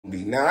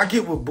Now, I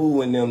get with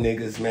Boo and them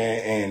niggas, man,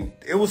 and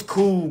it was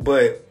cool,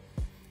 but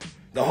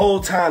the whole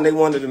time they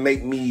wanted to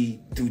make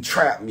me do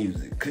trap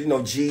music. Because, you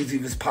know,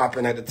 Jeezy was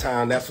popping at the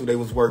time. That's who they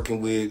was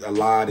working with a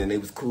lot, and they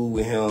was cool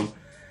with him.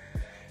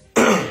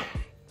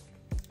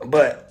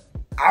 But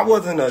I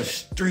wasn't a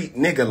street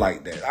nigga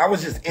like that. I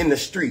was just in the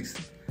streets.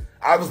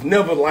 I was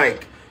never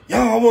like, yo,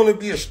 I want to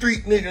be a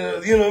street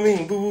nigga, you know what I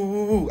mean? Boo, boo,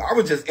 boo, boo. I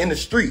was just in the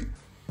street.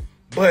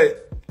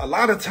 But a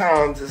lot of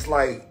times it's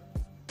like,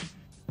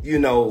 you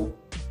know,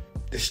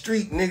 the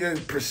street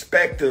nigga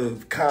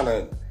perspective kind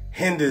of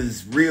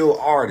hinders real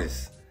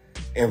artists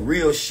and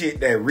real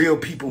shit that real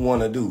people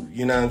want to do.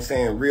 You know what I'm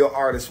saying? Real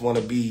artists want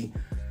to be,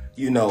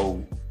 you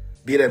know,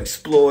 be able to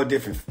explore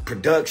different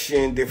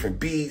production, different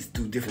beats,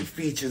 do different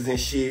features and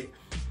shit.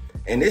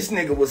 And this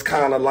nigga was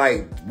kind of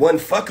like,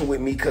 wasn't fucking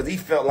with me because he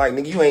felt like,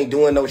 nigga, you ain't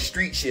doing no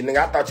street shit.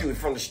 Nigga, I thought you was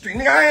from the street.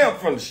 Nigga, I am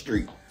from the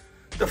street.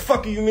 The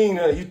fuck do you mean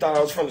you thought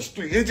I was from the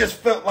street? It just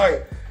felt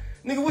like,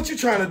 nigga, what you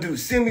trying to do?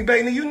 Send me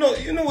back?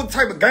 Nigga, you know what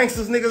type of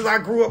gangsters niggas I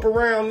grew up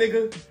around,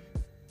 nigga?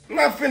 I'm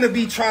not finna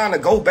be trying to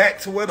go back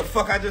to where the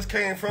fuck I just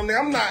came from, nigga.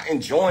 I'm not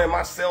enjoying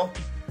myself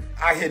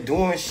out here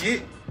doing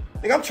shit.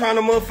 Nigga, I'm trying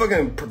to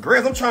motherfucking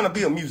progress. I'm trying to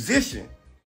be a musician.